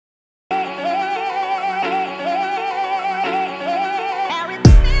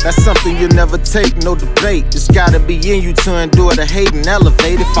That's something you'll never take, no debate. It's gotta be in you to endure the hate and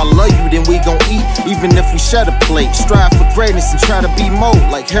elevate. If I love you, then we gon' eat, even if we share the plate. Strive for greatness and try to be more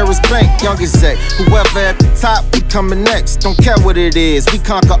like Harris Bank, young exec. Whoever at the top, we coming next. Don't care what it is, we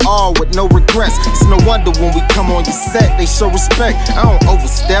conquer all with no regrets. It's no wonder when we come on your set, they show respect. I don't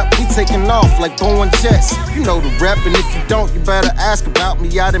overstep, we taking off like Boeing jets. You know the rep, and if you don't, you better ask about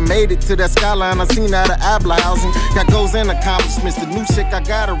me. I done made it to that skyline, I seen out of Abla housing. Got goals and accomplishments, the new chick I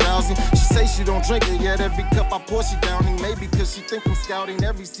got arousing. She say she don't drink it yet, every cup I pour she downing. Maybe cause she think I'm scouting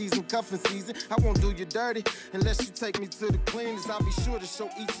every season, cuffing season. I won't do you dirty unless you take me to the cleaners. I'll be sure to show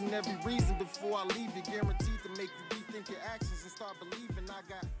each and every reason before I leave you. Guaranteed to make you rethink your actions and start believing I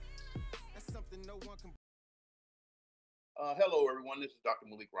got. That's something no one can. Hello, everyone. This is Dr.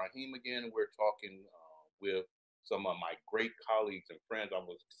 Malik Raheem again. We're talking with some of my great colleagues and friends. I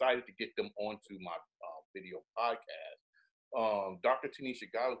was excited to get them onto my video podcast. Dr. Tanisha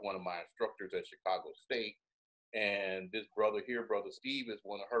is one of my instructors at Chicago State, and this brother here, Brother Steve, is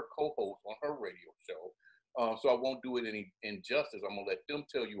one of her co-hosts on her radio show. So I won't do it any injustice. I'm going to let them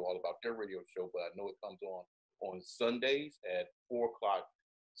tell you all about their radio show, but I know it comes on Sundays at 4 o'clock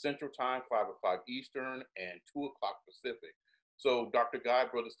Central Time, 5 o'clock Eastern, and 2 o'clock Pacific. So Dr. Guy,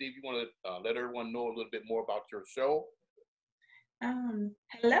 Brother Steve, you want to let everyone know a little bit more about your show?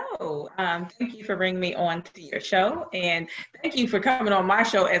 Hello. Thank you for bringing me on to your show, and thank you for coming on my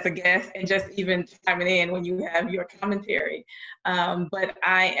show as a guest and just even chiming in when you have your commentary. But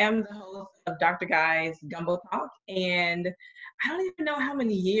I am the host of Dr. Guy's Gumbo Talk, and I don't even know how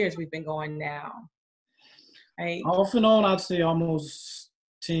many years we've been going now. Right? Off and on, I'd say almost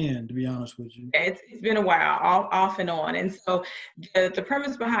 10, to be honest with you. It's been a while, off and on. And so the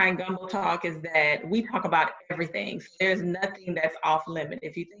premise behind Gumbo Talk is that we talk about everything. So there's nothing that's off limit.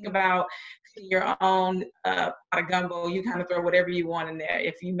 If you think about your own pot of gumbo, you kind of throw whatever you want in there.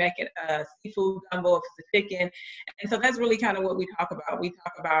 If you make it a seafood gumbo, if it's a chicken. And so that's really kind of what we talk about. We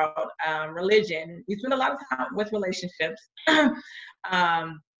talk about religion. We spend a lot of time with relationships.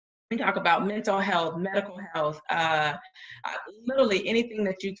 We talk about mental health, medical health, literally anything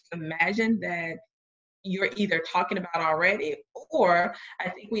that you can imagine that you're either talking about already, or I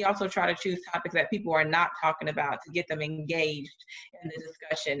think we also try to choose topics that people are not talking about to get them engaged in the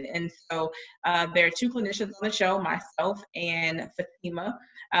discussion. And so there are two clinicians on the show, myself and Fatima.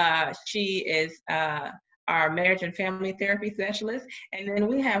 She is our marriage and family therapy specialist. And then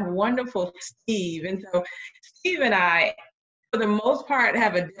we have wonderful Steve. And so Steve and I, for the most part,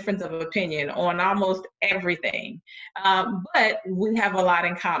 have a difference of opinion on almost everything, but we have a lot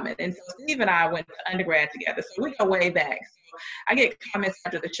in common. And so Steve and I went to undergrad together, so we go way back. So I get comments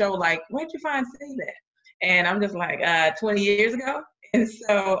after the show like, "Where'd you find Steve at?" And I'm just like, 20 years ago. And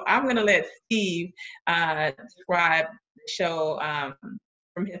so I'm gonna let Steve describe the show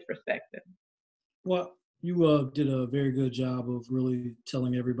from his perspective. Well, you did a very good job of really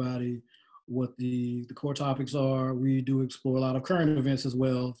telling everybody what the core topics are. We do explore a lot of current events as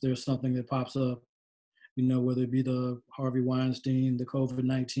well. If there's something that pops up, whether it be the Harvey Weinstein, the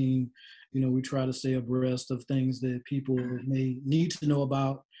COVID-19, we try to stay abreast of things that people may need to know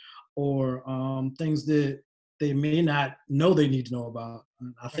about, or things that they may not know they need to know about.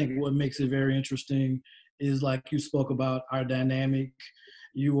 I think what makes it very interesting is, like you spoke about, our dynamic.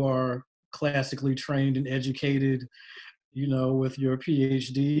 You are classically trained and educated, with your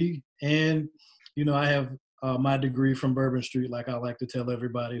PhD. And, I have my degree from Bourbon Street, like I like to tell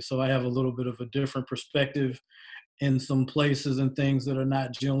everybody. So I have a little bit of a different perspective in some places and things that are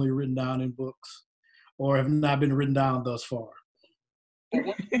not generally written down in books or have not been written down thus far.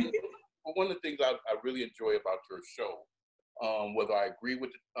 One of the things I really enjoy about your show, whether I agree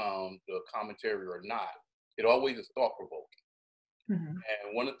with the commentary or not, it always is thought-provoking. Mm-hmm.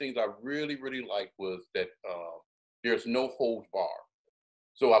 And one of the things I really, really liked was that there's no holds barred.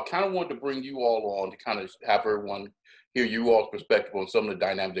 So I kind of wanted to bring you all on to kind of have everyone hear you all's perspective on some of the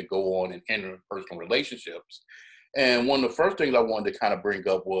dynamics that go on in interpersonal relationships. And one of the first things I wanted to kind of bring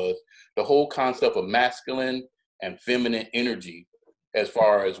up was the whole concept of masculine and feminine energy, as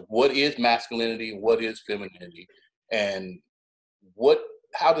far as what is masculinity, what is femininity, and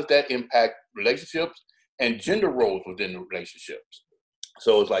how does that impact relationships and gender roles within the relationships.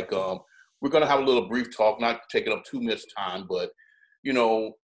 So it's like, we're going to have a little brief talk, not taking up too much time, but,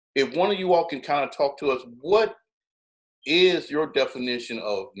 if one of you all can kind of talk to us, what is your definition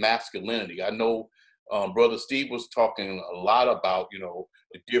of masculinity? I know Brother Steve was talking a lot about,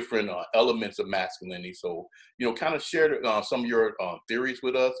 the different elements of masculinity. So, kind of share some of your theories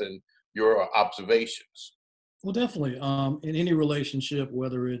with us and your observations. Well, definitely. In any relationship,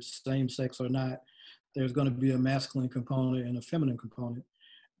 whether it's same sex or not, there's going to be a masculine component and a feminine component.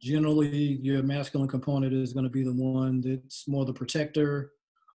 Generally, your masculine component is going to be the one that's more the protector,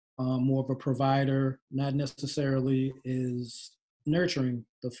 more of a provider, not necessarily is nurturing.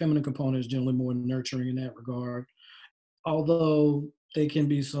 The feminine component is generally more nurturing in that regard, although there can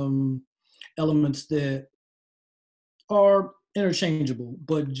be some elements that are interchangeable,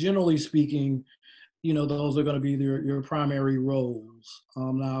 but generally speaking, those are going to be your primary roles.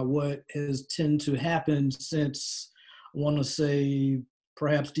 Now, what has tend to happen since, I want to say,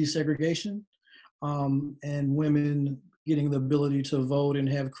 perhaps desegregation, and women getting the ability to vote and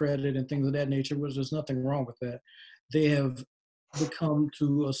have credit and things of that nature, which there's nothing wrong with that. They have become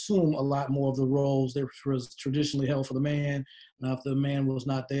to assume a lot more of the roles that was traditionally held for the man. Now, if the man was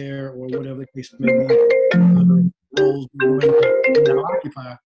not there or whatever the case may be, the roles women now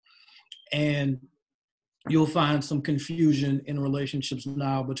occupy. And you'll find some confusion in relationships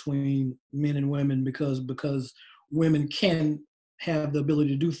now between men and women because women can have the ability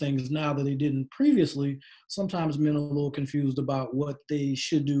to do things now that they didn't previously. Sometimes men are a little confused about what they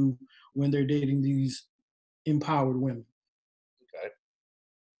should do when they're dating these empowered women. Okay.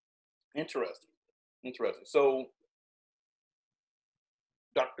 Interesting. So,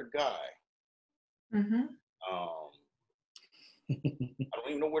 Dr. Guy, Mm-hmm. I don't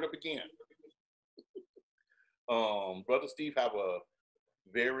even know where to begin. Brother Steve have a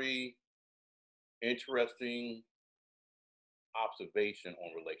very interesting observation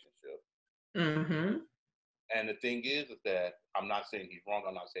on relationships. Mm-hmm. And the thing is that I'm not saying he's wrong,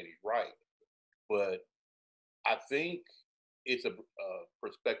 I'm not saying he's right, but I think it's a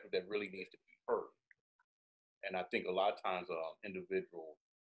perspective that really needs to be heard. And I think a lot of times individuals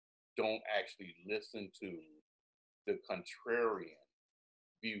don't actually listen to the contrarian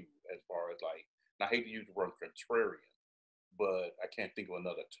view as far as like, and I hate to use the word contrarian, but I can't think of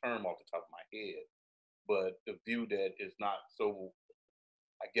another term off the top of my head, but the view that is not so,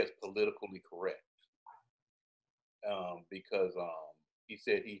 I guess, politically correct. Because he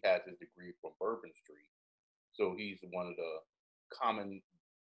said he has his degree from Bourbon Street. So he's one of the common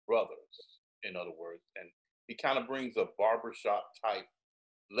brothers, in other words. And he kind of brings a barbershop type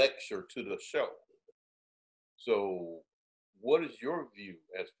lecture to the show. So what is your view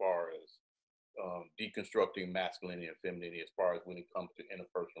as far as deconstructing masculinity and femininity as far as when it comes to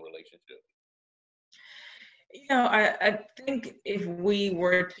interpersonal relationships? I think if we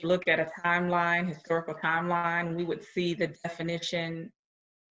were to look at a timeline, historical timeline, we would see the definition,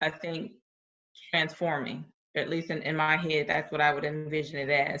 I think, transforming. At least in my head, that's what I would envision it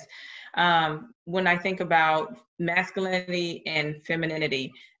as. When I think about masculinity and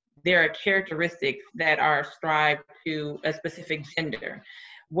femininity, there are characteristics that are ascribed to a specific gender.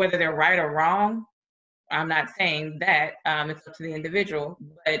 Whether they're right or wrong, I'm not saying that, it's up to the individual,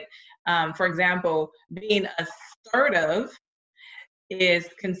 but for example, being assertive is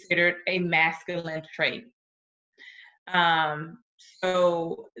considered a masculine trait.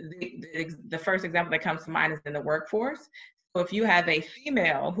 So the first example that comes to mind is in the workforce. So if you have a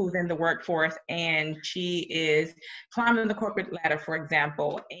female who's in the workforce and she is climbing the corporate ladder, for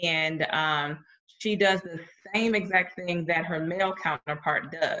example, and she does the same exact thing that her male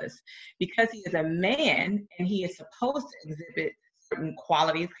counterpart does. Because he is a man and he is supposed to exhibit certain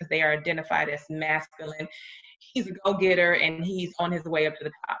qualities because they are identified as masculine, he's a go-getter and he's on his way up to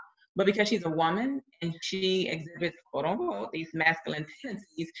the top. But because she's a woman and she exhibits, quote unquote, these masculine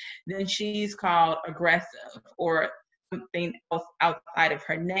tendencies, then she's called aggressive or something else outside of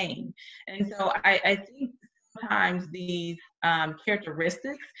her name. And so I think sometimes these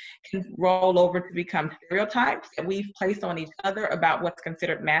characteristics can roll over to become stereotypes that we've placed on each other about what's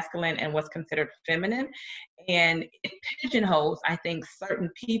considered masculine and what's considered feminine. And it pigeonholes, I think, certain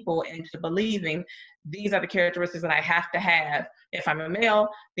people into believing these are the characteristics that I have to have if I'm a male.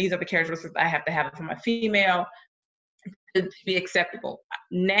 These are the characteristics I have to have if I'm a female to be acceptable.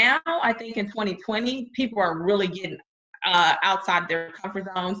 Now, I think in 2020, people are really getting outside their comfort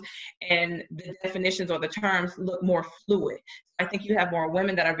zones, and the definitions or the terms look more fluid. I think you have more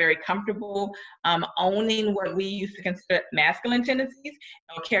women that are very comfortable owning what we used to consider masculine tendencies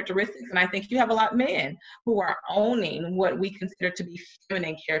or characteristics, and I think you have a lot of men who are owning what we consider to be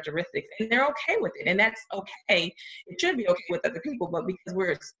feminine characteristics, and they're okay with it, and that's okay. It should be okay with other people, but because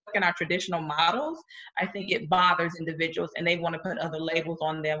we're stuck in our traditional models, I think it bothers individuals, and they want to put other labels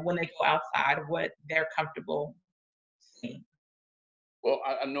on them when they go outside of what they're comfortable. Well,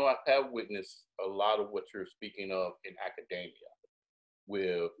 I know I have witnessed a lot of what you're speaking of in academia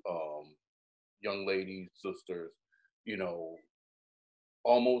with young ladies, sisters,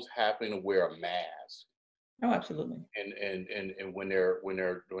 almost having to wear a mask. Oh, absolutely. And when they're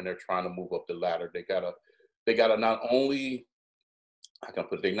trying to move up the ladder, they gotta not only I can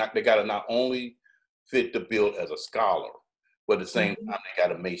put they got to not only fit the bill as a scholar, but at the same time they got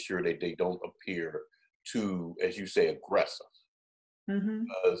to make sure that they don't appear too, as you say, aggressive.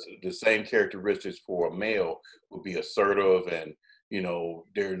 Because the same characteristics for a male would be assertive, and you know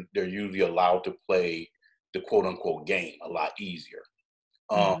they're usually allowed to play the quote unquote game a lot easier.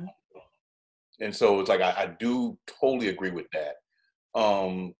 And so it's like I do totally agree with that.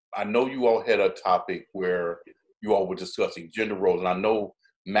 I know you all had a topic where you all were discussing gender roles, and I know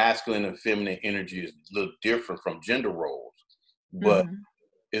masculine and feminine energy is a little different from gender roles, but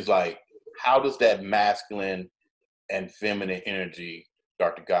it's like, how does that masculine and feminine energy,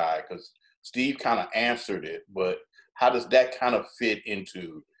 Dr. Guy, because Steve kind of answered it, but how does that kind of fit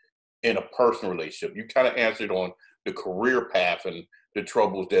into in a personal relationship? You kind of answered on the career path and the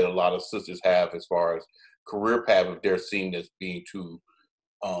troubles that a lot of sisters have as far as career path, if they're seen as being too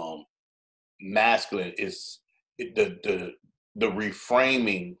masculine. Is the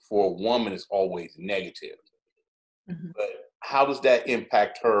reframing for a woman is always negative. But how does that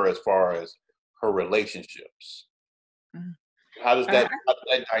impact her as far as her relationships? How does that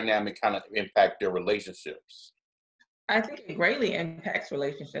dynamic kind of impact their relationships? I think it greatly impacts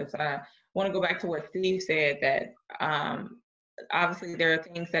relationships. I want to go back to what Steve said, that obviously there are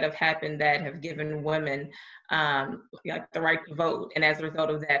things that have happened that have given women like the right to vote. And as a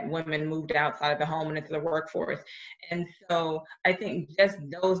result of that, women moved outside of the home and into the workforce. And so I think just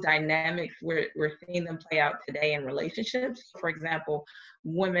those dynamics, we're seeing them play out today in relationships. For example,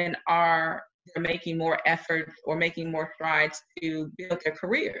 women they're making more efforts or making more strides to build their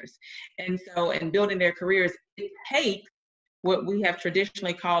careers. And so in building their careers, it takes what we have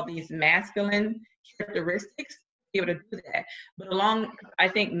traditionally called these masculine characteristics to be able to do that. But I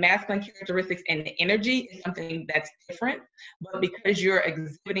think masculine characteristics and energy is something that's different. But because you're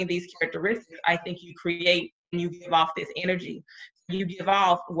exhibiting these characteristics, I think you create and you give off this energy. You give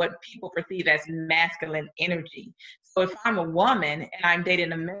off what people perceive as masculine energy. So if I'm a woman and I'm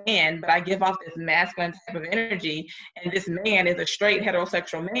dating a man, but I give off this masculine type of energy, and this man is a straight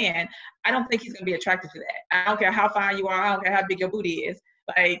heterosexual man, I don't think he's going to be attracted to that. I don't care how fine you are. I don't care how big your booty is.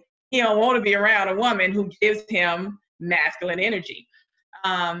 Like, he don't want to be around a woman who gives him masculine energy.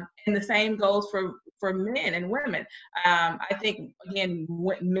 And the same goes for men and women. I think, again,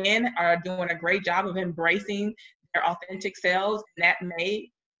 men are doing a great job of embracing their authentic selves, and that may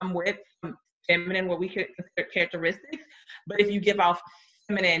come with some feminine, what we could consider characteristics. But if you give off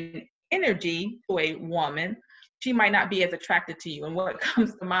feminine energy to a woman, she might not be as attracted to you. And what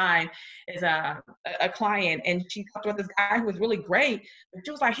comes to mind is a client, and she talked about this guy who was really great, but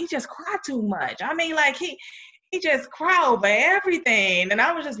she was like, he just cried too much. I mean, like he just cried over everything. And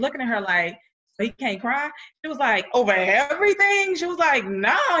I was just looking at her like, so he can't cry? She was like, over everything? She was like,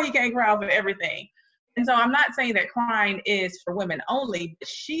 no, he can't cry over everything. And so I'm not saying that crying is for women only, but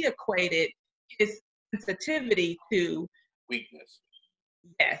she equated his sensitivity to weakness.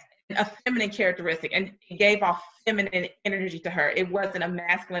 Yes, a feminine characteristic, and it gave off feminine energy to her. It wasn't a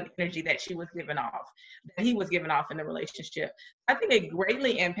masculine energy that she was giving off, that he was giving off in the relationship. I think it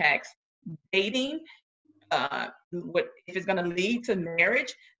greatly impacts dating, what if it's going to lead to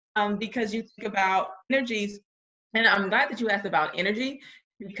marriage, because you think about energies. And I'm glad that you asked about energy,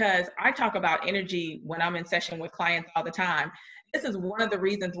 because I talk about energy when I'm in session with clients all the time. This is one of the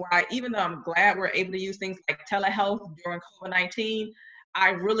reasons why, even though I'm glad we're able to use things like telehealth during COVID-19,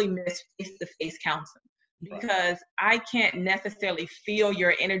 I really miss face-to-face counseling, because I can't necessarily feel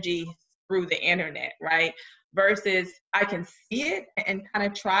your energy through the internet, right? Versus I can see it and kind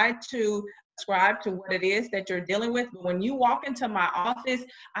of try to ascribe to what it is that you're dealing with. But when you walk into my office,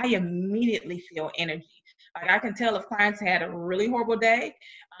 I immediately feel energy. Like, I can tell if clients had a really horrible day,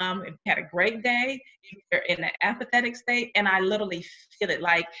 if they had a great day, if they're in an apathetic state, and I literally feel it.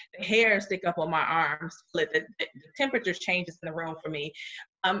 Like the hairs stick up on my arms, the temperature changes in the room for me.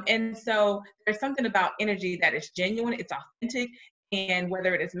 And so there's something about energy that is genuine, it's authentic, and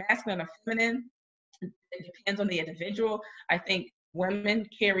whether it is masculine or feminine, it depends on the individual. I think women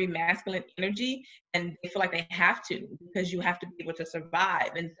carry masculine energy, and they feel like they have to, because you have to be able to survive.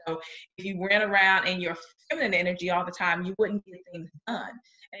 And so if you ran around in your feminine energy all the time, you wouldn't get things done.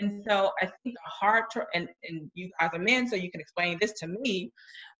 And so I think and you guys are men, so you can explain this to me.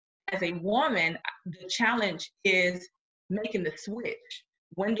 As a woman, the challenge is making the switch.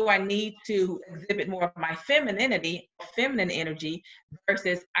 When do I need to exhibit more of my femininity, feminine energy,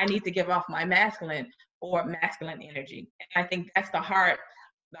 versus I need to give off my masculine energy? And I think that's the hard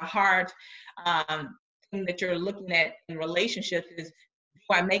thing that you're looking at in relationships is,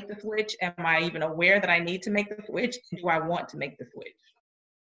 do I make the switch? Am I even aware that I need to make the switch? Do I want to make the switch?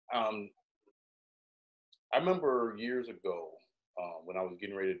 I remember years ago, when I was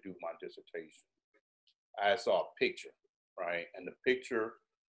getting ready to do my dissertation. I saw a picture, right? And the picture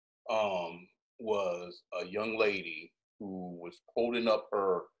was a young lady who was holding up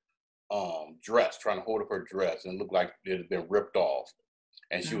her dress, trying to hold up her dress, and it looked like it had been ripped off.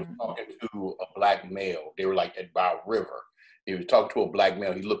 And she was talking to a black male. They were like by a river. He was talking to a black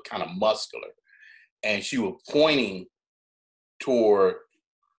male. He looked kind of muscular. And she was pointing toward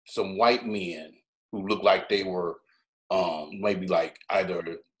some white men who looked like they were maybe like either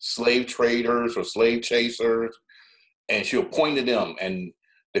slave traders or slave chasers. And she was pointing to them. And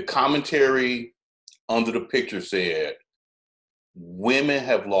the commentary under the picture said, women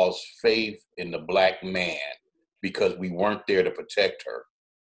have lost faith in the black man because we weren't there to protect her.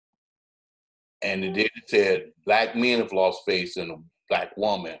 And then it said, black men have lost faith in a black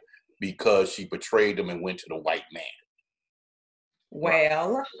woman because she betrayed them and went to the white man.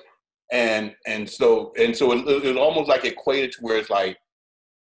 Well. And so it almost like equated to where it's like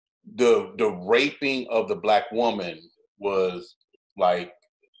the raping of the black woman was like,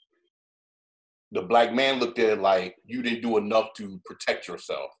 the black man looked at it like, you didn't do enough to protect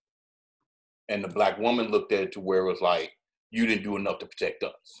yourself. And the black woman looked at it to where it was like, you didn't do enough to protect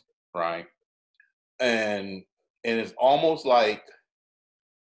us, right? And it's almost like,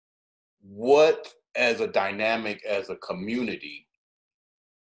 what as a dynamic, as a community,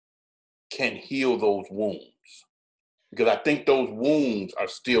 can heal those wounds? Because I think those wounds are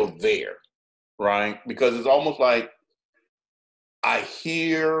still there, right? Because it's almost like I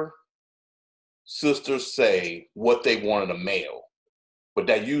hear sisters say what they want in a male, but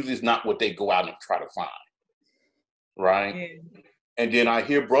that usually is not what they go out and try to find, right? Yeah. And then I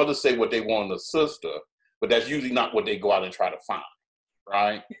hear brothers say what they want in a sister, but that's usually not what they go out and try to find,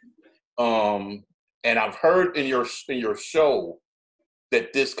 right? And I've heard in your show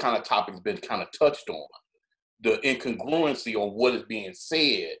that this kind of topic has been kind of touched on, the incongruency on what is being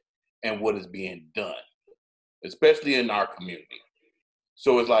said and what is being done, especially in our community.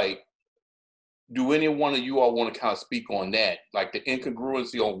 So it's like, do any one of you all want to kind of speak on that? Like the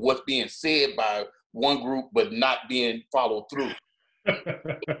incongruency on what's being said by one group, but not being followed through.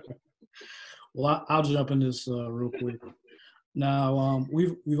 Well, I'll jump in this real quick. Now,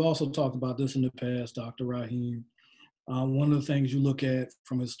 we've also talked about this in the past, Dr. Raheem. One of the things you look at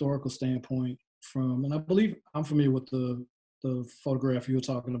from a historical standpoint, and I believe I'm familiar with the photograph you were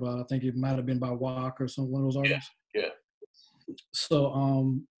talking about. I think it might have been by Wack or one of those artists. Yeah.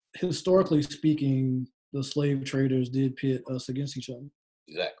 So, historically speaking, the slave traders did pit us against each other.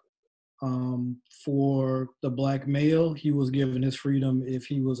 Exactly. For the black male, he was given his freedom if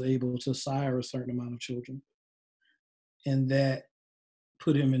he was able to sire a certain amount of children. And that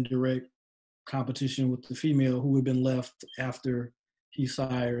put him in direct competition with the female who had been left after he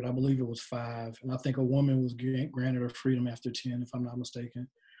sired. I believe it was 5. And I think a woman was granted her freedom after 10, if I'm not mistaken.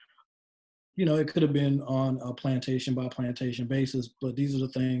 You know, it could have been on a plantation by plantation basis, but these are the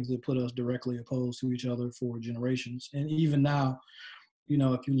things that put us directly opposed to each other for generations. And even now, you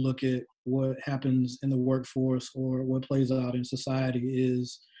know, if you look at what happens in the workforce or what plays out in society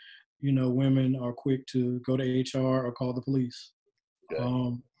is, you know, women are quick to go to HR or call the police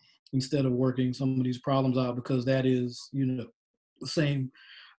instead of working some of these problems out, because that is, you know, the same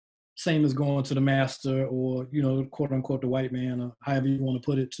as going to the master or, you know, quote unquote, the white man, or however you want to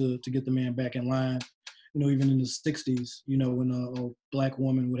put it, to get the man back in line. You know, even in the 60s, you know, when a black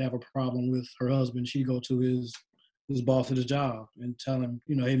woman would have a problem with her husband, she'd go to his boss at his job and tell him,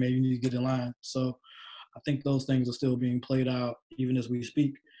 you know, hey, man, you need to get in line. So I think those things are still being played out even as we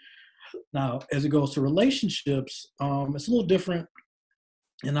speak. Now, as it goes to relationships, it's a little different.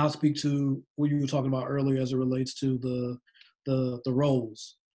 And I'll speak to what you were talking about earlier as it relates to the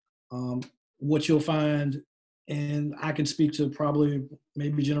roles. What you'll find, and I can speak to probably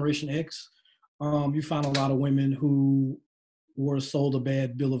maybe Generation X, you find a lot of women who were sold a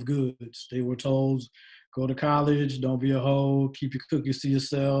bad bill of goods. They were told, go to college, don't be a hoe, keep your cookies to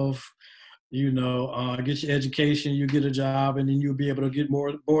yourself, you know, get your education, you get a job, and then you'll be able to get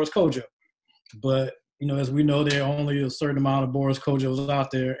more Boris Kojo. But, you know, as we know, there are only a certain amount of Boris Kojos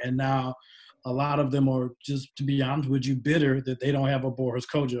out there, and now a lot of them are, just to be honest with you, bitter that they don't have a Boris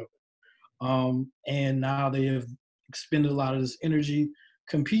Kojo. And now they have expended a lot of this energy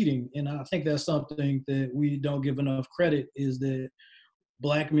competing. And I think that's something that we don't give enough credit, is that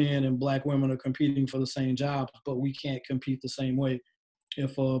black men and black women are competing for the same jobs, but we can't compete the same way.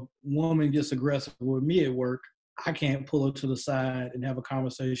 If a woman gets aggressive with me at work, I can't pull her to the side and have a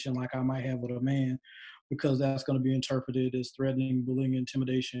conversation like I might have with a man, because that's going to be interpreted as threatening, bullying,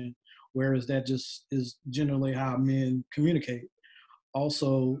 intimidation, whereas that just is generally how men communicate.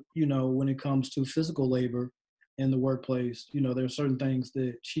 Also, you know, when it comes to physical labor in the workplace. You know, there are certain things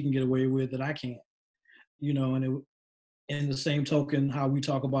that she can get away with that I can't. You know, and in the same token, how we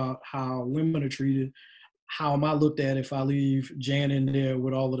talk about how women are treated, how am I looked at if I leave Jan in there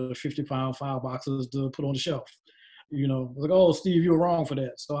with all of the 50-pound file boxes to put on the shelf? You know, like, oh, Steve, you were wrong for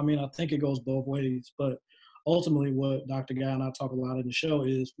that. So, I mean, I think it goes both ways. But ultimately, what Dr. Guy and I talk about in the show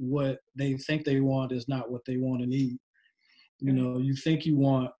is what they think they want is not what they want and need. You know, you think you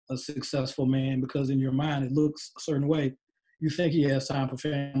want a successful man because in your mind it looks a certain way. You think he has time for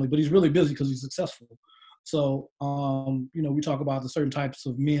family, but he's really busy because he's successful. So, you know, we talk about the certain types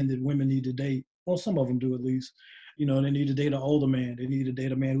of men that women need to date. Well, some of them do at least. You know, they need to date an older man. They need to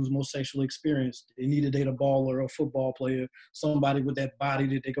date a man who's more sexually experienced. They need to date a baller or a football player, somebody with that body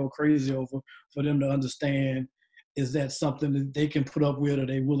that they go crazy over for them to understand, is that something that they can put up with or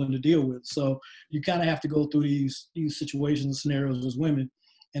they're willing to deal with. So you kind of have to go through these situations and scenarios as women.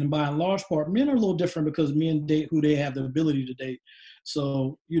 And by and large part, men are a little different because men date who they have the ability to date.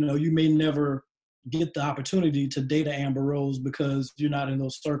 So, you know, you may never get the opportunity to date an Amber Rose because you're not in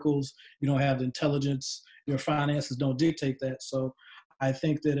those circles. You don't have the intelligence. Your finances don't dictate that. So I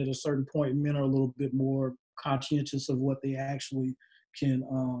think that at a certain point, men are a little bit more conscientious of what they actually can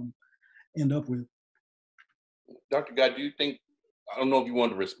end up with. Dr. Guy, do you think, I don't know if you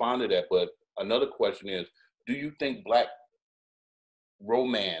want to respond to that, but another question is, do you think Black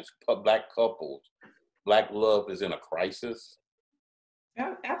romance, Black couples, Black love is in a crisis?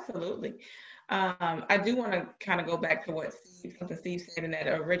 Yeah, absolutely. I do want to kind of go back to what Steve said in that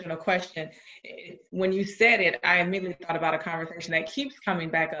original question. When you said it, I immediately thought about a conversation that keeps coming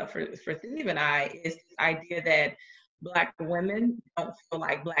back up for Steve and I, is the idea that Black women don't feel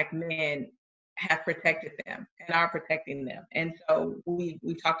like Black men have protected them and are protecting them. And so we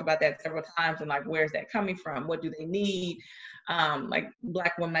talked about that several times, and like, where's that coming from? What do they need? Like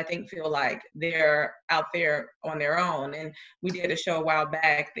Black women, I think, feel like they're out there on their own. And we did a show a while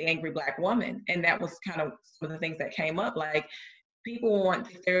back, The Angry Black Woman, and that was kind of some of the things that came up. Like, people want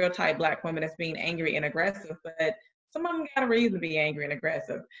to stereotype Black women as being angry and aggressive, but some of them got a reason to be angry and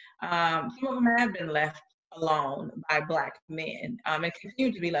aggressive. Some of them have been left alone by Black men, and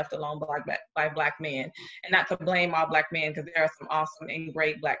continue to be left alone by Black men. And not to blame all Black men, because there are some awesome and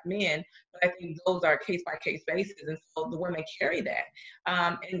great Black men, but I think those are case-by-case basis, and so the women carry that.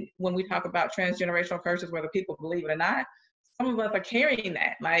 And when we talk about transgenerational curses, whether people believe it or not, some of us are carrying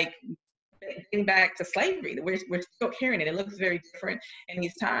that, like getting back to slavery. We're still carrying it. It looks very different in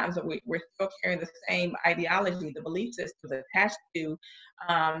these times, but we're still carrying the same ideology, the belief systems attached to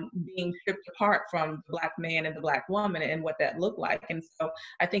being stripped apart from the Black man and the Black woman and what that looked like. And so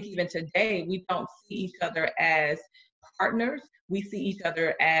I think even today, we don't see each other as partners. We see each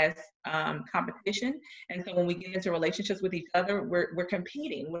other as competition. And so when we get into relationships with each other, we're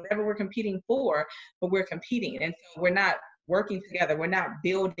competing, whatever we're competing for, but we're competing. And so we're not working together. We're not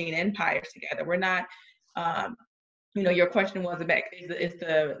building empires together. We're not, you know, your question was about,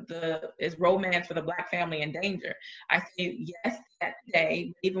 is romance for the Black family in danger? I say yes, that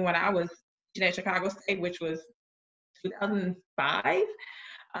day, even when I was teaching at Chicago State, which was 2005,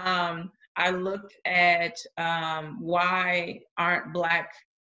 I looked at why aren't Black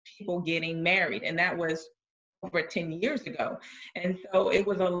people getting married? And that was over 10 years ago. And so it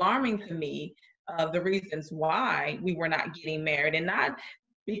was alarming to me of the reasons why we were not getting married, and not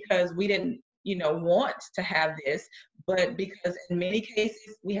because we didn't, you know, want to have this, but because in many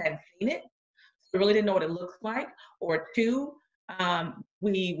cases we hadn't seen it, so we really didn't know what it looks like, or two,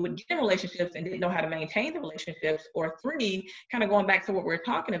 we would get in relationships and didn't know how to maintain the relationships, or three, kind of going back to what we're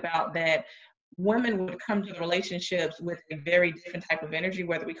talking about, that women would come to the relationships with a very different type of energy,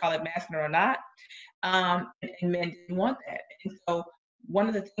 whether we call it masculine or not, and men didn't want that. And so one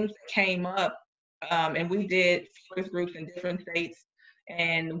of the things that came up, and we did focus groups in different states,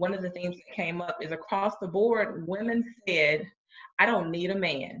 and one of the things that came up is across the board, women said, I don't need a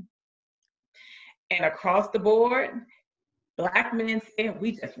man. And across the board, Black men said,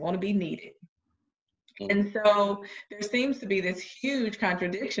 we just want to be needed. And so there seems to be this huge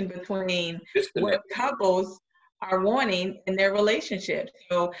contradiction between what couples are wanting in their relationships.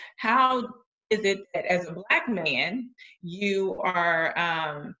 So how is it that as a Black man, you are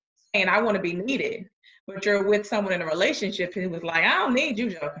saying, I want to be needed, but you're with someone in a relationship who was like, I don't need you,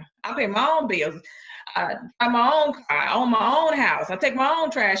 Joker. I pay my own bills. I drive my own car. I own my own house. I take my own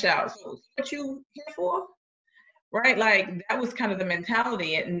trash out. So what you here for? Right? Like, that was kind of the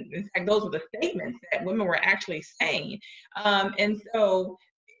mentality. And in fact, those were the statements that women were actually saying. And so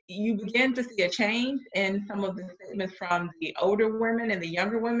you begin to see a change in some of the statements from the older women and the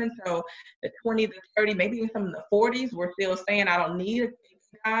younger women. So the 20, the 30, maybe even some of the 40s were still saying, I don't need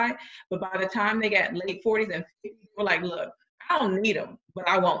guy, but by the time they got late 40s and 50s, they were like, look, I don't need him, but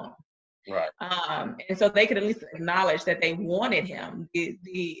I want him. Right. And so they could at least acknowledge that they wanted him.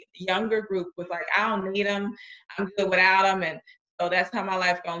 The younger group was like, I don't need him. I'm good without him. And so that's how my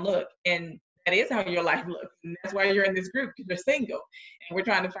life gonna look. And that is how your life looks. And that's why you're in this group, because you're single. And we're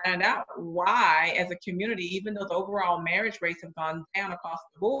trying to find out why, as a community, even though the overall marriage rates have gone down across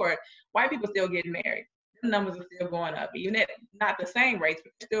the board, white people still getting married. The numbers are still going up. Even at not the same rates,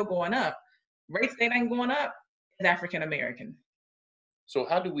 but still going up. Rates that ain't going up is African American. So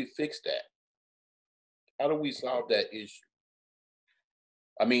how do we fix that? How do we solve that issue?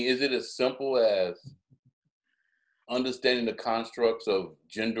 I mean, is it as simple as understanding the constructs of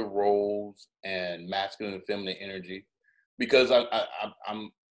gender roles and masculine and feminine energy? Because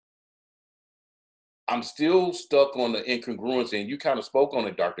I'm still stuck on the incongruency, and you kind of spoke on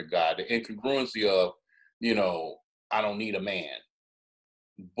it, Dr. Guy, the incongruency of, you know, I don't need a man.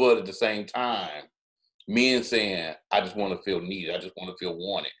 But at the same time, men saying, I just want to feel needed. I just want to feel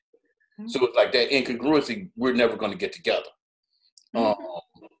wanted. Mm-hmm. So it's like that incongruency, we're never going to get together.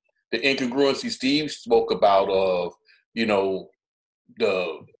 Mm-hmm. The incongruency Steve spoke about of, you know,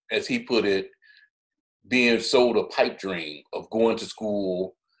 as he put it, being sold a pipe dream of going to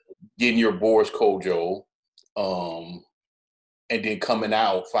school, getting your Boris Kojo, and then coming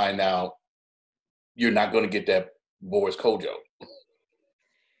out, find out you're not going to get that Boris Kojo.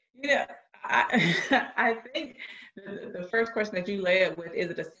 Yeah, I think the first question that you led with,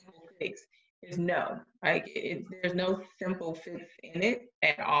 is it a simple fix, is no. Like, there's no simple fix in it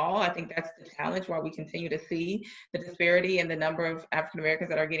at all. I think that's the challenge, why we continue to see the disparity in the number of African Americans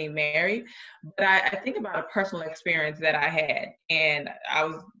that are getting married. But I think about a personal experience that I had, and I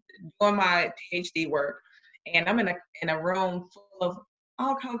was doing my PhD work, and I'm in a room full of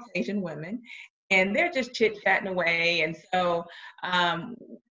all Caucasian women, and they're just chit-chatting away. And so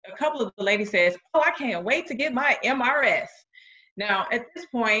a couple of the ladies says, oh, I can't wait to get my MRS. Now, at this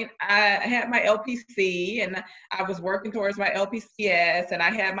point, I had my LPC, and I was working towards my LPCS, and I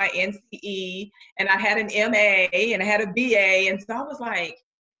had my NCE, and I had an MA, and I had a BA. And so I was like,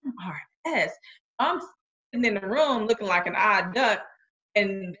 MRS. I'm sitting in the room looking like an odd duck.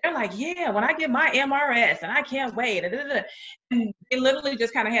 And they're like, yeah, when I get my MRS, and I can't wait. And they literally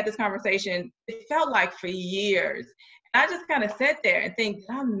just kind of had this conversation. It felt like for years. And I just kind of sat there and think, did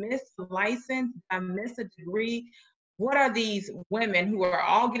I miss a license? Did I miss a degree? What are these women who are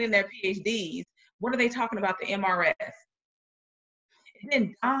all getting their PhDs? What are they talking about the MRS? It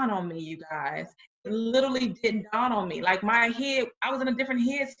didn't dawn on me, you guys. It literally didn't dawn on me. Like, my head, I was in a different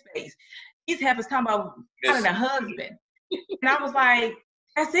headspace. These heifers talking about finding a husband. And I was like,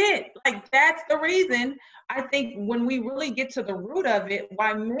 that's it. Like, that's the reason, I think, when we really get to the root of it,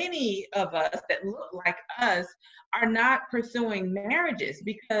 why many of us that look like us are not pursuing marriages.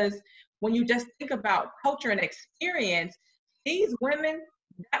 Because when you just think about culture and experience, these women,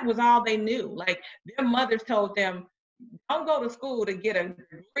 that was all they knew. Like, their mothers told them, don't go to school to get a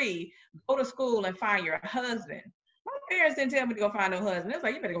degree, go to school and find your husband. My parents didn't tell me to go find no husband. It was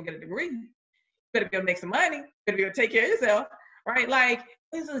like, you better go get a degree. You better be able to make some money. You better be able to take care of yourself, right? Like,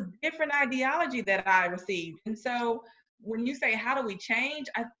 it's a different ideology that I received. And so when you say, how do we change?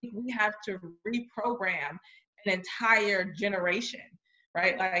 I think we have to reprogram an entire generation,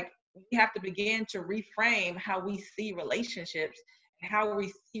 right? Like, we have to begin to reframe how we see relationships and how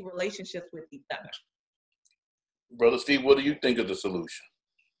we see relationships with each other. Brother Steve, what do you think of the solution?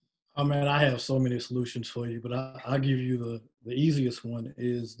 Oh man, I have so many solutions for you, but I'll give you the easiest one,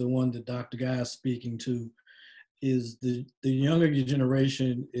 is the one that Dr. Guy is speaking to, is the younger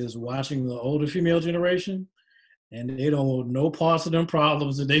generation is watching the older female generation, and they don't want no parts of them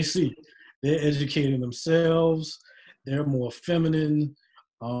problems that they see. They're educating themselves. They're more feminine.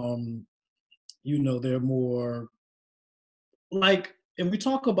 They're more like, and we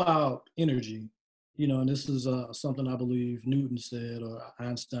talk about energy, and this is something I believe Newton said, or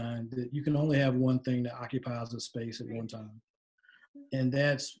Einstein, that you can only have one thing that occupies a space at one time. And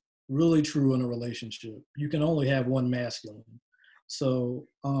that's really true in a relationship. You can only have one masculine. So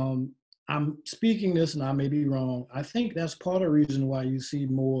I'm speaking this, and I may be wrong. I think that's part of the reason why you see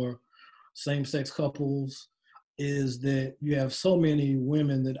more same-sex couples, is that you have so many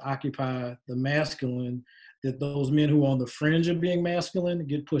women that occupy the masculine, that those men who are on the fringe of being masculine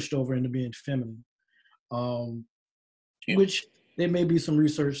get pushed over into being feminine. Which there may be some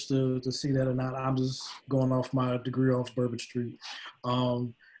research to see that or not. I'm just going off my degree off Bourbon Street.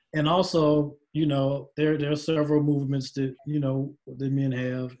 And also, there are several movements that, that men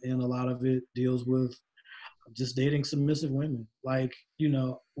have, and a lot of it deals with just dating submissive women. Like,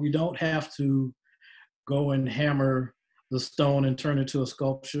 we don't have to go and hammer the stone and turn it to a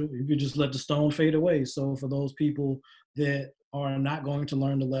sculpture. You could just let the stone fade away. So for those people that are not going to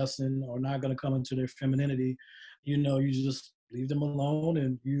learn the lesson or not going to come into their femininity, you just leave them alone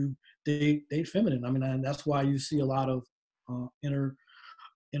and you date feminine. I mean, and that's why you see a lot of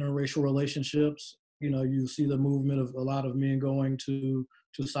interracial relationships. You see the movement of a lot of men going to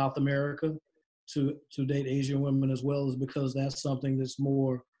South America to date Asian women as well, is because that's something that's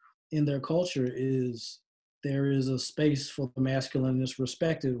more in their culture. Is there is a space for the masculine that's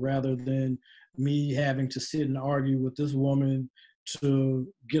respected, rather than me having to sit and argue with this woman to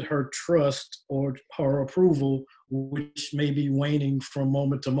get her trust or her approval, which may be waning from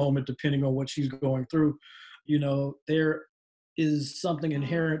moment to moment depending on what she's going through. There is something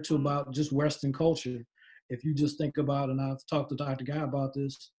inherent to about just Western culture. If you just think about, and I've talked to Dr. Guy about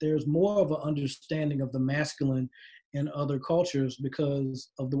this, there's more of an understanding of the masculine in other cultures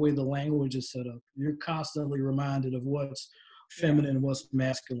because of the way the language is set up. You're constantly reminded of what's feminine and what's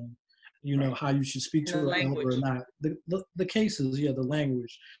masculine. How you should speak to an elder or not. The cases, the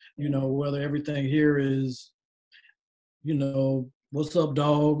language, whether everything here is, what's up,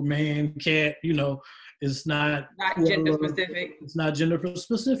 dog, man, cat, it's not gender specific. It's not gender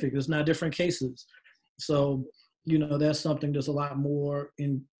specific. It's not different cases. So, that's something that's a lot more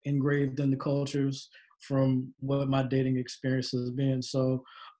engraved in the cultures from what my dating experience has been. So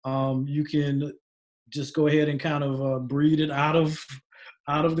you can just go ahead and kind of breed it out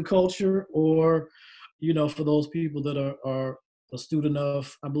of the culture, or, for those people that are astute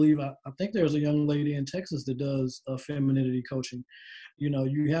enough, I think there's a young lady in Texas that does femininity coaching.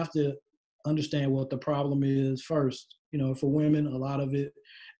 You have to understand what the problem is first. For women, a lot of it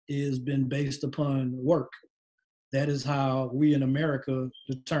is been based upon work. That is how we in America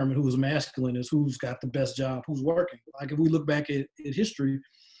determine who's masculine, is who's got the best job, who's working. Like if we look back at history,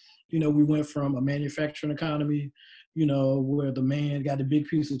 we went from a manufacturing economy, where the man got a big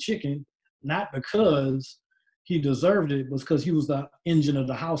piece of chicken, not because he deserved it, was because he was the engine of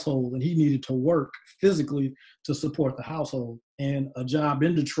the household and he needed to work physically to support the household. And a job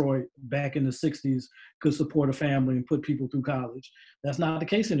in Detroit back in the 60s could support a family and put people through college. That's not the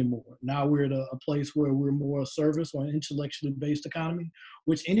case anymore. Now we're at a place where we're more a service or an intellectually based economy,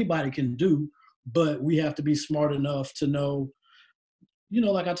 which anybody can do, but we have to be smart enough to know,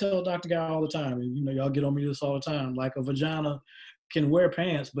 like I tell Dr. Guy all the time, and y'all get on me this all the time, like a vagina can wear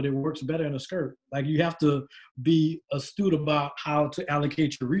pants, but it works better in a skirt. Like you have to be astute about how to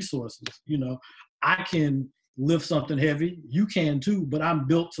allocate your resources. I can lift something heavy, you can too, but I'm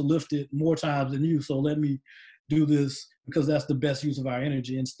built to lift it more times than you. So let me do this because that's the best use of our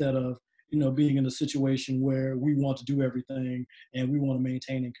energy, instead of, being in a situation where we want to do everything and we want to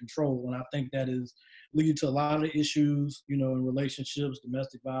maintain and control. And I think that is leading to a lot of issues, in relationships,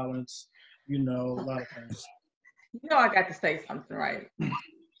 domestic violence, a lot of things. I got to say something, right?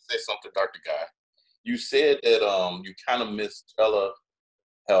 Say something, Dr. Guy. You said that you kind of miss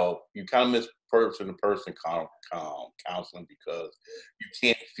telehealth. You kind of miss person-to-person counseling because you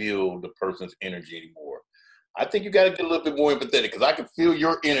can't feel the person's energy anymore. I think you got to get a little bit more empathetic, because I can feel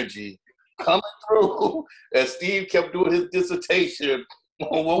your energy coming through as Steve kept doing his dissertation.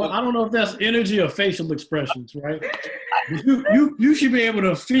 Well, I don't know if that's energy or facial expressions, right? You should be able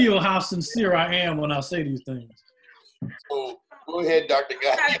to feel how sincere I am when I say these things. So go ahead, Dr.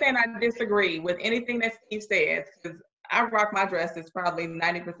 Guy. I'm not saying I disagree with anything that Steve says, because I rock my dresses probably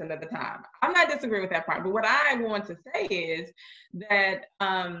 90% of the time. I'm not disagreeing with that part, but what I want to say is that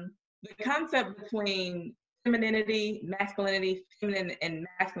the concept between femininity, masculinity, feminine and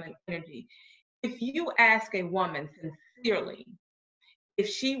masculine energy, if you ask a woman sincerely if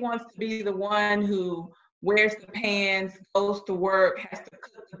she wants to be the one who wears the pants, goes to work, has to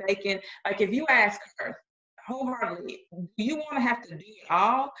cook the bacon, like if you ask her wholeheartedly, do you want to have to do it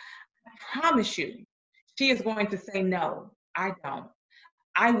all? I promise you, she is going to say, no, I don't.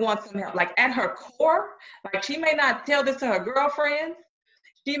 I want some help. Like at her core, like she may not tell this to her girlfriends,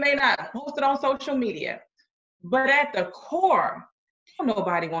 she may not post it on social media, but at the core, don't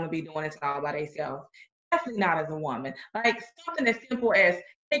nobody want to be doing this all by themselves. Definitely not as a woman. Like something as simple as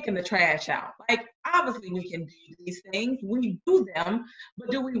taking the trash out. Like obviously we can do these things, we do them,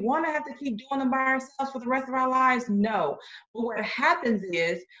 but do we want to have to keep doing them by ourselves for the rest of our lives? No. But what happens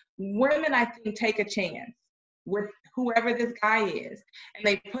is women, I think, take a chance with whoever this guy is, and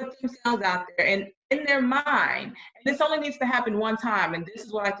they put themselves out there, and in their mind, and this only needs to happen one time, and this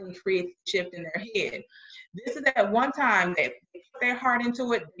is what I think creates a shift in their head. This is at one time they put their heart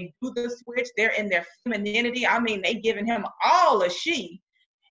into it, they do the switch, they're in their femininity. I mean, they giving him all a she,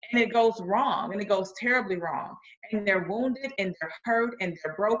 and it goes wrong, and it goes terribly wrong. And they're wounded, and they're hurt, and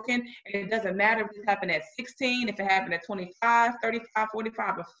they're broken. And it doesn't matter if it happened at 16, if it happened at 25, 35,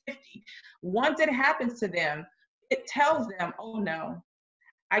 45, or 50. Once it happens to them, it tells them, oh no,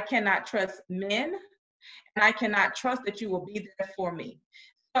 I cannot trust men, and I cannot trust that you will be there for me.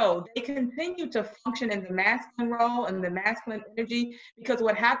 So they continue to function in the masculine role and the masculine energy, because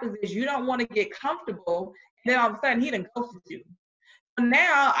what happens is you don't want to get comfortable, and then all of a sudden he done ghosted you. So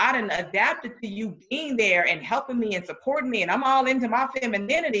now I done adapted to you being there and helping me and supporting me, and I'm all into my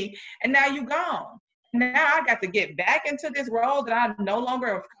femininity, and now you gone. Now I got to get back into this role that I'm no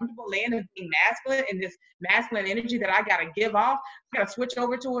longer comfortable laying and being masculine, and this masculine energy that I got to give off. I got to switch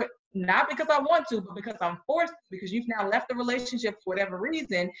over to it, not because I want to, but because I'm forced to, because you've now left the relationship for whatever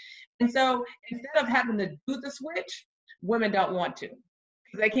reason. And so instead of having to do the switch, women don't want to,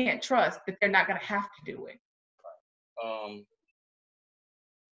 because they can't trust that they're not going to have to do it.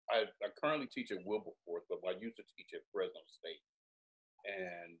 I currently teach at Wilberforce, but I used to teach at Fresno State.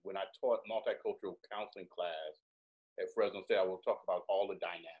 And when I taught multicultural counseling class at Fresno State, I would talk about all the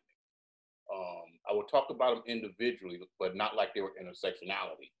dynamics. I would talk about them individually, but not like they were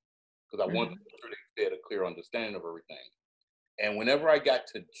intersectionality, because I wanted to make sure they had a clear understanding of everything. And whenever I got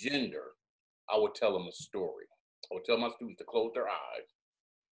to gender, I would tell them a story. I would tell my students to close their eyes.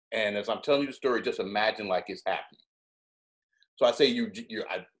 And as I'm telling you the story, just imagine like it's happening. So I say,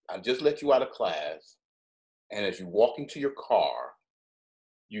 I just let you out of class, and as you walk into your car,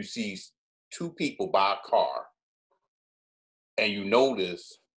 you see two people by a car, and you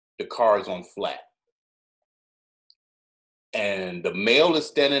notice the car is on flat. And the male is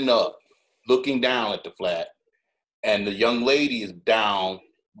standing up, looking down at the flat, and the young lady is down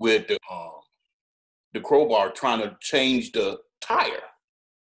with the crowbar trying to change the tire.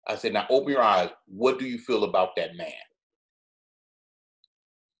 I said, now open your eyes. What do you feel about that man?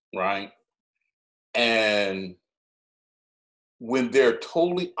 Right? And when they're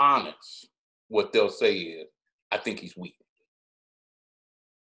totally honest, what they'll say is, I think he's weak.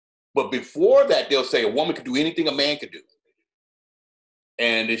 But before that, they'll say a woman could do anything a man could do.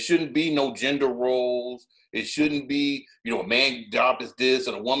 And it shouldn't be no gender roles. It shouldn't be, a man's job is this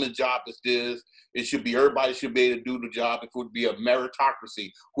and a woman's job is this. It should be, everybody should be able to do the job. It would be a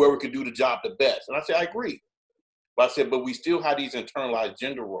meritocracy, whoever could do the job the best. And I said, I agree. But I said, but we still have these internalized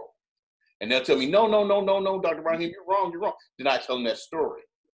gender roles. And they'll tell me, no, Dr. Raheem, you're wrong. Then I tell them that story.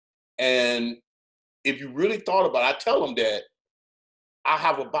 And if you really thought about it, I tell them that I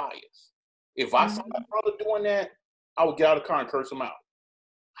have a bias. If I saw my brother doing that, I would get out of the car and curse him out.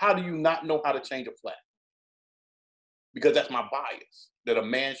 How do you not know how to change a flat? Because that's my bias, that a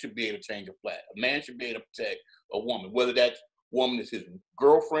man should be able to change a flat. A man should be able to protect a woman, whether that woman is his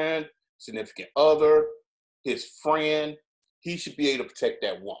girlfriend, significant other, his friend. He should be able to protect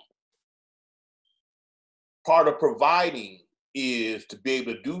that woman. Part of providing is to be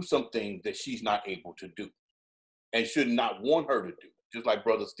able to do something that she's not able to do and should not want her to do. Just like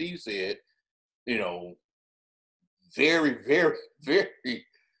Brother Steve said, very, very, very,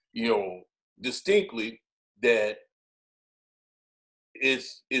 distinctly that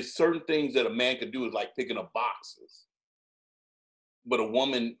it's certain things that a man can do is like picking up boxes. But a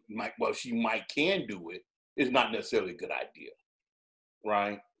woman can do it. It's not necessarily a good idea,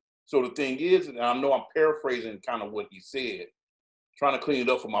 right? So the thing is, and I know I'm paraphrasing kind of what he said, trying to clean it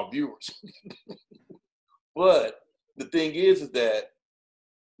up for my viewers. But the thing is that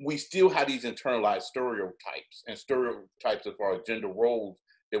we still have these internalized stereotypes as far as gender roles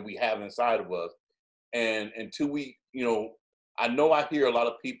that we have inside of us. And until we, I know I hear a lot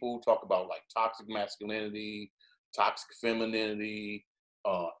of people talk about like toxic masculinity, toxic femininity,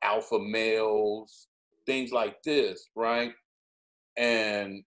 alpha males, things like this, right?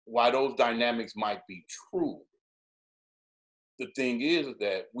 And while those dynamics might be true, the thing is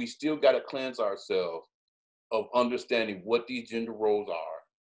that we still got to cleanse ourselves of understanding what these gender roles are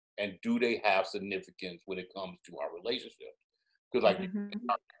and do they have significance when it comes to our relationships. Because like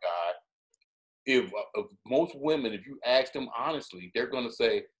God, if most women, if you ask them honestly, they're going to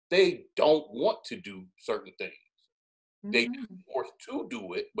say they don't want to do certain things. They are forced to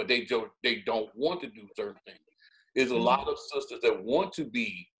do it, but they don't want to do certain things. There's a lot of sisters that want to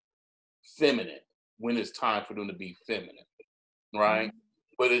be feminine when it's time for them to be feminine, right?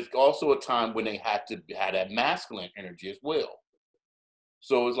 But it's also a time when they have to have that masculine energy as well.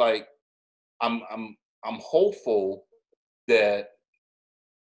 So it's like I'm hopeful that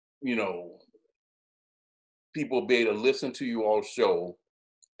people will be able to listen to you all show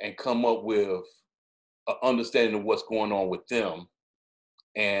and come up with an understanding of what's going on with them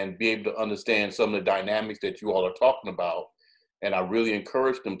and be able to understand some of the dynamics that you all are talking about And I really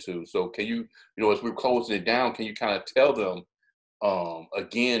encourage them to. So can you, as we're closing it down, can you kind of tell them,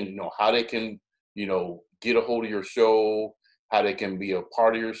 again, how they can, get a hold of your show, how they can be a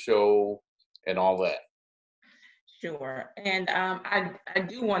part of your show and all that? Sure. And I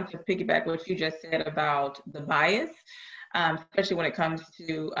do want to piggyback what you just said about the bias, especially when it comes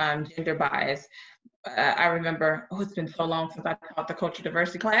to gender bias. I remember, it's been so long since I taught the cultural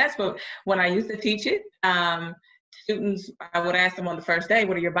diversity class, but when I used to teach it, students, I would ask them on the first day,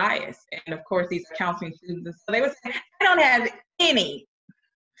 what are your bias? And of course, these are counseling students. So they would say, I don't have any.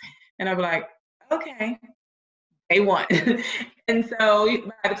 And I'd be like, okay, they won. And so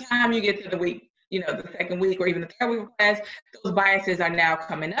by the time you get to the week, the second week or even the third week of class, those biases are now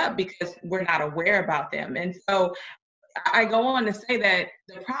coming up because we're not aware about them. And so I go on to say that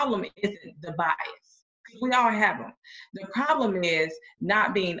the problem isn't the bias. We all have them. The problem is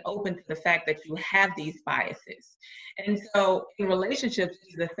not being open to the fact that you have these biases. And so in relationships,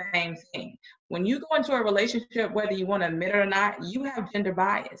 it's the same thing. When you go into a relationship, whether you want to admit it or not, you have gender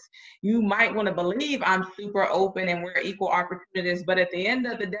bias. You might want to believe I'm super open and we're equal opportunities, but at the end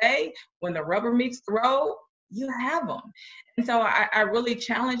of the day, when the rubber meets the road, you have them. And so I really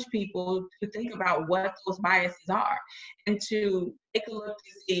challenge people to think about what those biases are and to take a look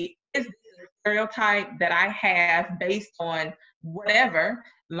to see, is this a stereotype that I have based on whatever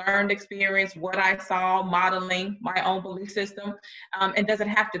learned experience, what I saw, modeling my own belief system, and does it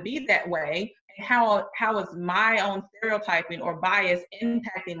have to be that way? And how is my own stereotyping or bias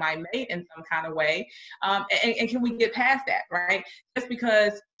impacting my mate in some kind of way? And can we get past that, right? Just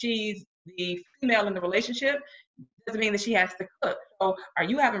because she's the female in the relationship doesn't mean that she has to cook. So are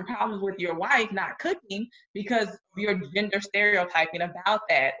you having problems with your wife not cooking because of your gender stereotyping about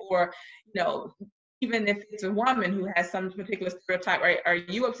that? Or, even if it's a woman who has some particular stereotype, are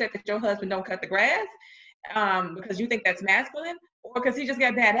you upset that your husband don't cut the grass because you think that's masculine? Or because he just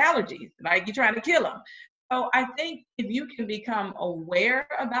got bad allergies, like you're trying to kill him? So I think if you can become aware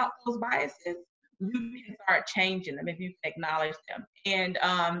about those biases, you can start changing them if you can acknowledge them. And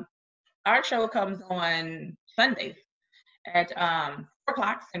our show comes on Sundays at 4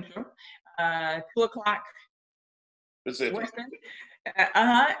 o'clock Central, 2 o'clock Western,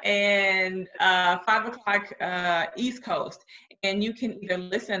 and 5 o'clock East Coast. And you can either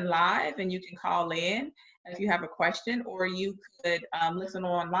listen live and you can call in if you have a question, or you could listen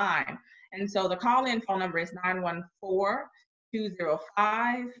online. And so the call-in phone number is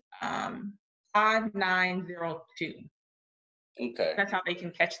 914-205-5902. Okay. That's how they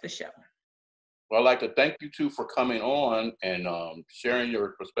can catch the show. Well, I'd like to thank you two for coming on and sharing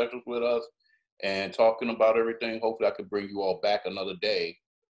your perspectives with us and talking about everything. Hopefully I could bring you all back another day